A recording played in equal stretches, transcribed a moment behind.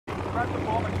Grab the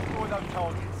bomb and destroy those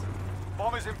targets.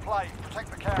 Bomb is in play. Protect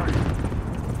the carrier.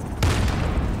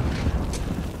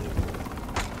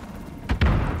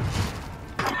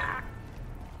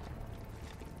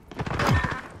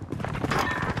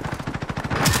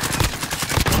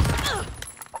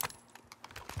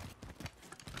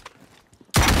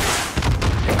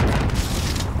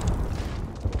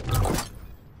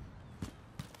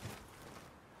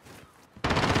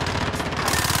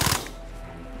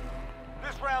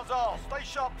 Stay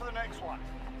sharp for the next one.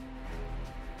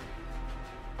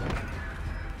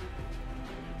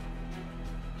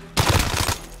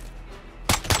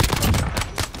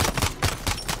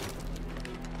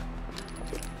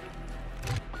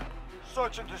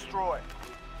 Search and destroy.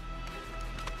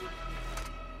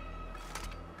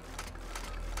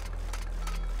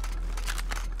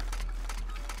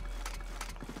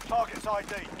 Target's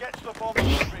ID. Get to the bomb and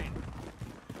move in.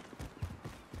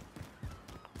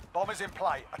 Bomb is in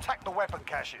play. Attack the weapon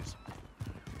caches.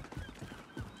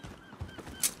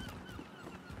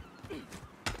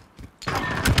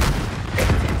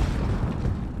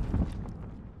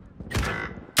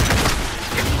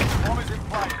 Bomb is in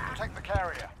play. Protect the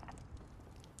carrier.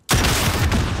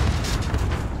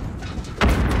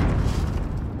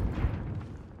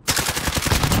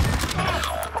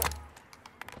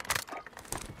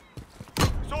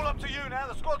 It's all up to you now.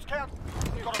 The squad's count.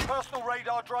 You've got a personal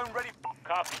radar drone ready.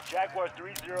 Copy. Jaguar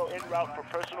 3-0 en route for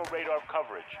personal radar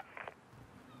coverage.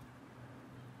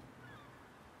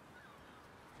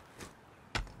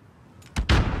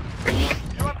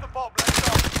 You have the bomb. Let's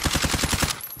go.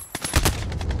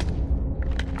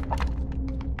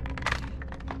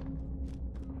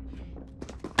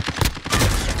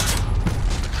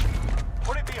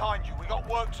 Put it behind you. We got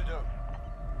work to do.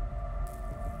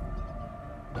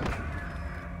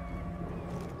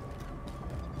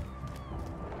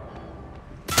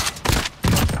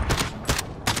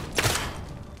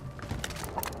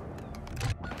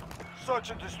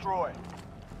 Search and destroy.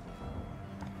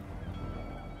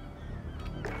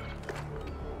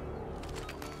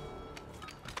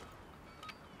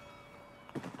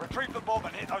 Retrieve the bomb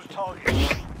and hit those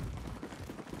targets.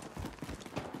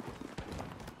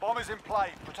 Bomb is in play.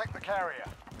 Protect the carrier.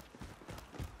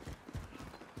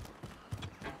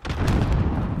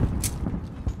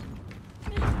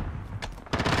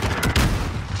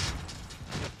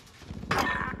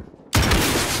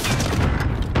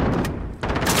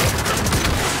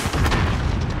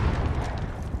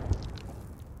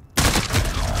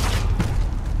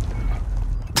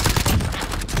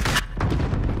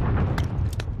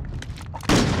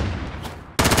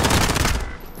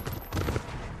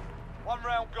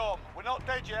 Gone. We're not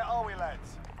dead yet, are we,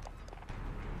 lads?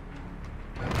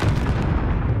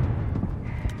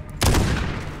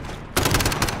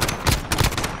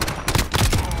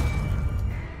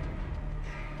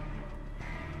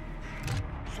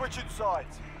 Switching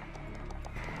sides.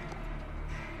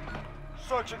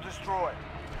 Search and destroy.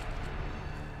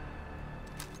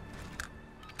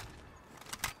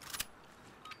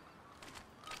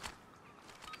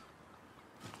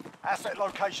 Asset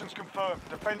locations confirmed.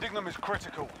 Defending them is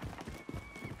critical.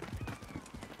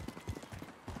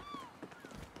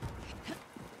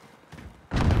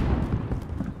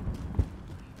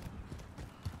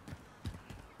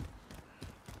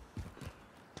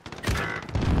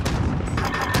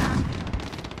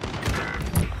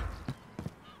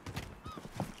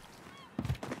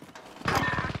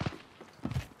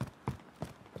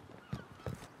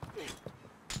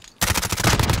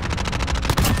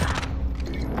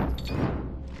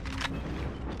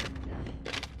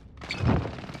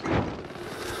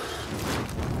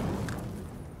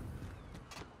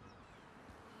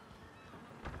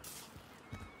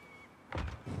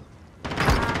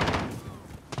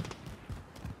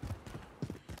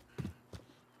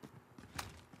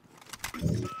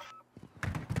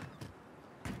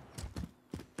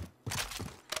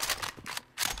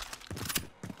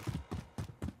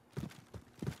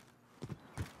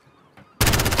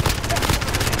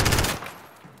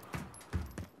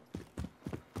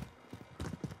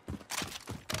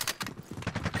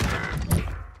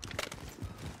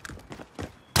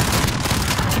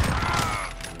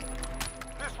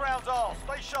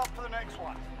 Stay sharp for the next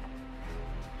one.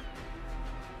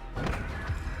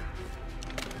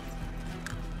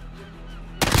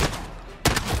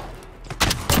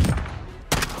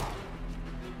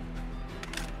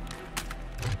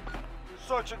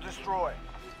 Search and destroy.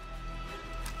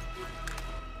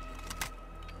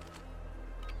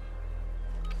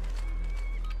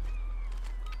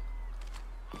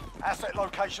 Asset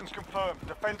locations confirmed.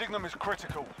 Defending them is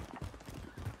critical.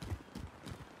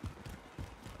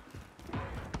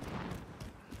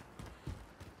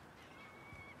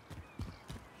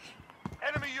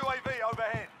 UAV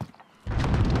overhead.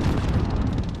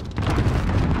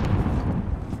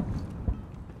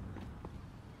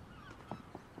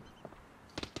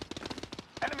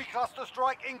 Enemy cluster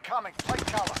strike incoming. Take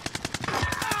cover.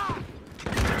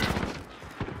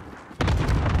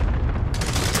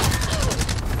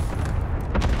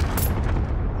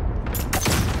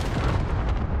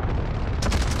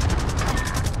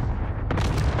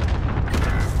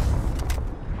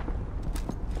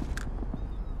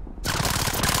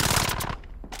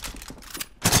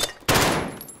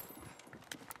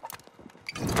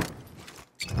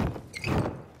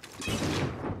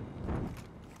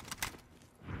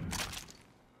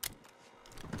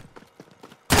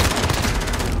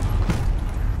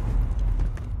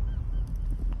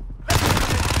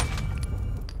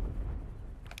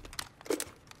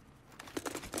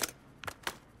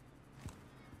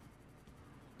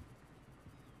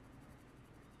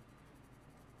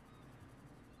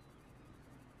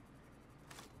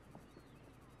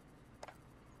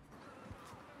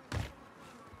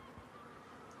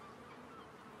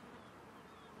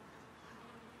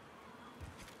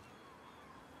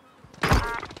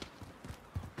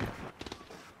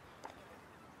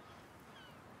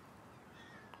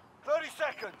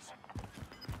 Seconds.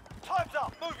 Time's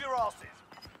up. Move your asses.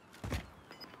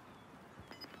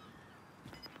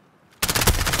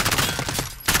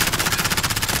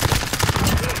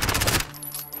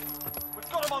 We've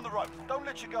got them on the ropes. Don't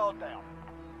let your guard down.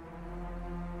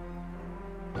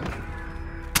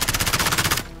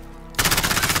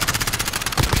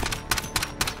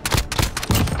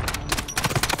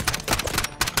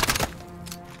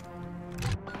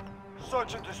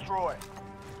 Search and destroy.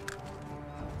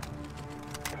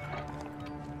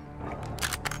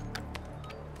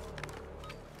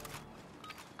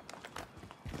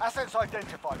 Assets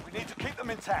identified. We need to keep them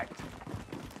intact.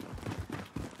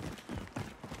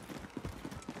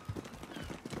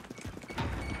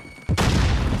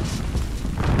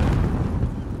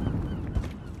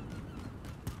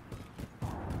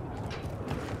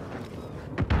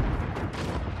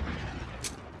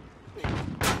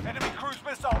 Enemy cruise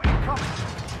missile incoming.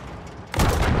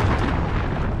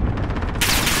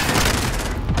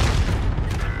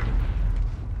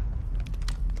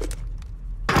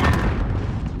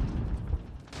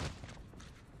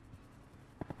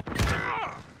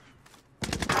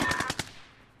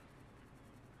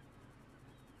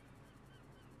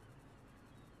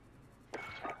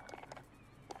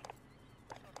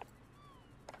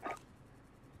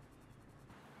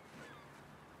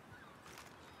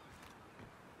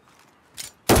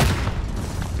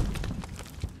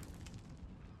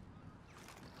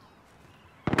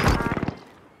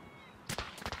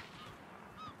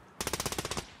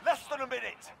 A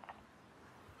minute.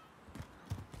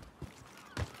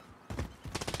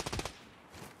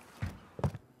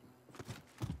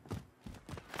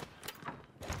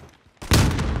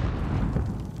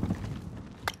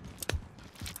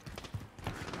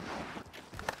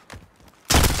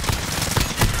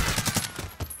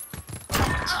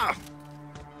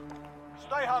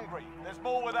 Stay hungry. There's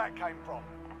more where that came from.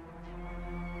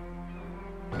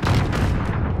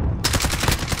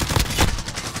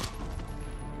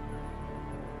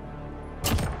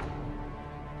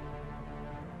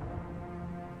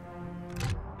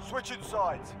 Switching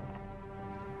sides.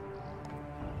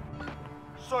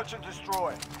 Search and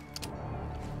destroy.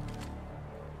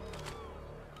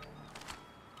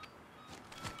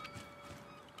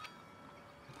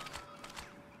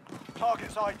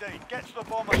 Target's ID. Get to the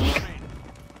bomb and move in.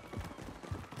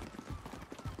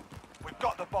 We've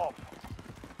got the bomb.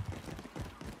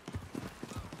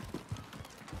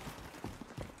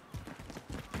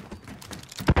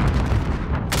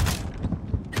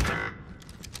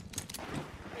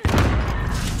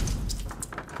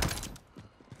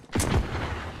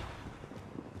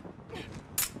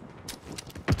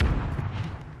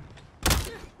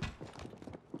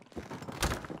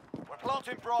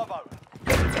 Planting Bravo.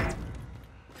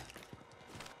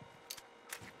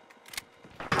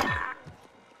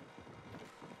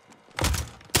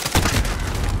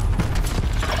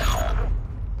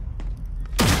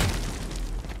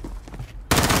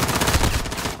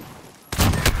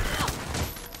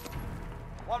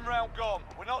 One round gone.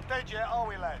 We're not dead yet, are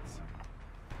we, lads?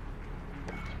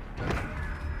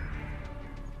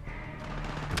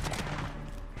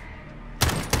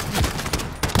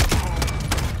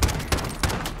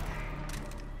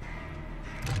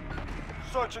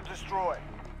 Search and destroy.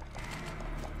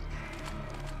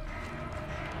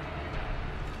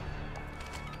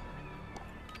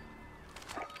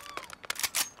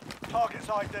 Target's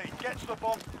ID. Get to the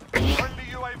bomb. Friendly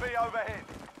UAV overhead.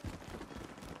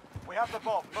 We have the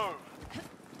bomb. Move.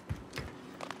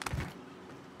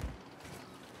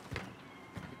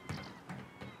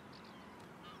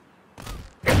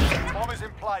 Bomb is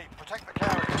in play. Protect the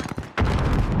carrier.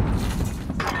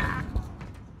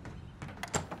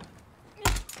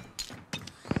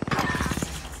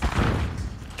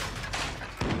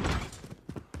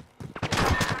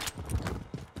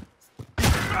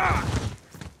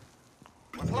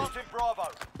 We're planting Bravo.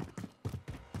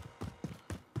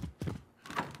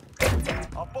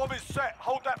 Our bomb is set.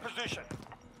 Hold that position.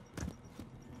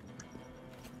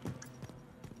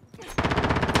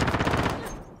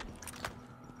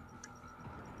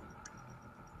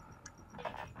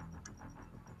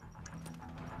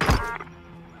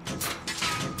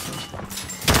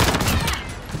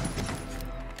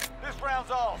 This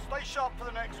round's ours. Stay sharp for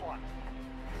the next one.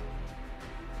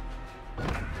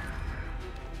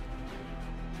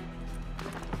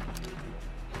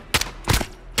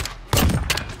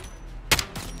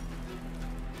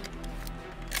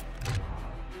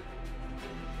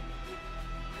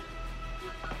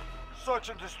 Search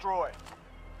and destroy.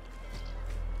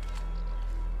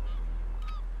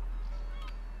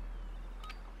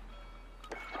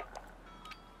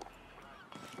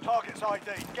 Target's ID.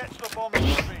 Get to the bomb and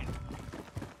move in.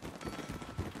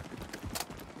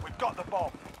 We've got the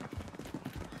bomb.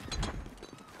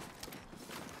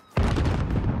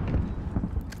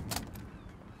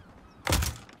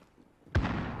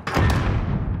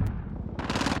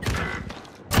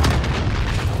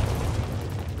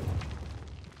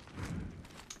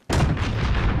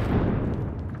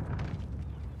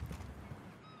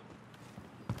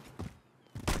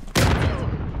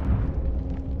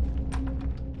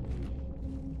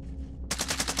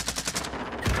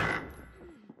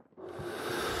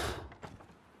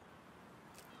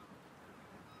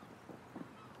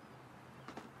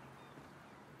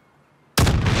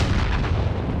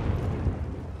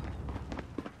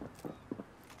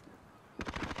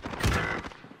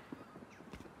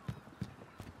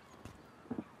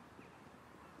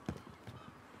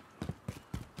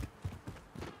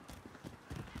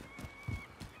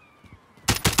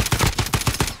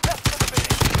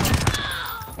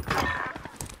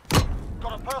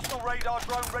 Personal radar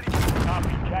drone ready to... Copy.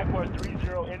 Jaguar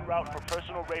 3-0 en route for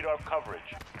personal radar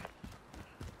coverage.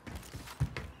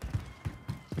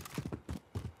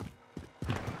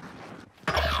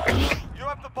 You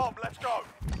have the bomb, let's go.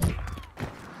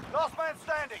 Last man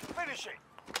standing, finish it.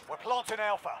 We're planting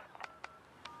Alpha.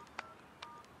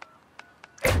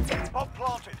 Bomb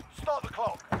planted, start the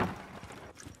clock.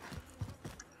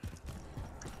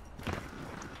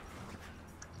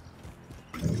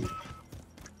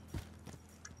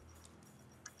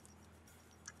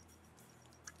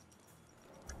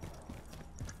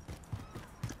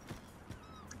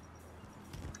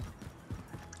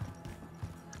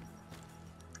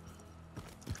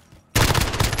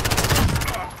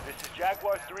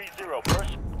 Jaguar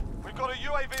 3-0. We've got a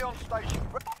UAV on station.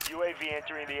 UAV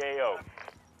entering the AO.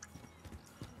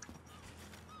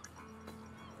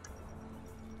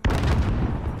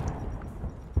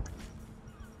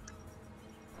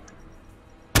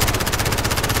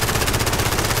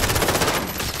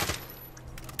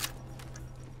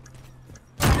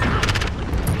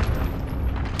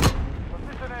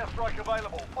 Precision airstrike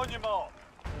available. On your mark.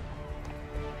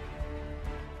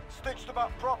 Stitched them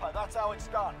up proper, that's how it's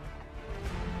done.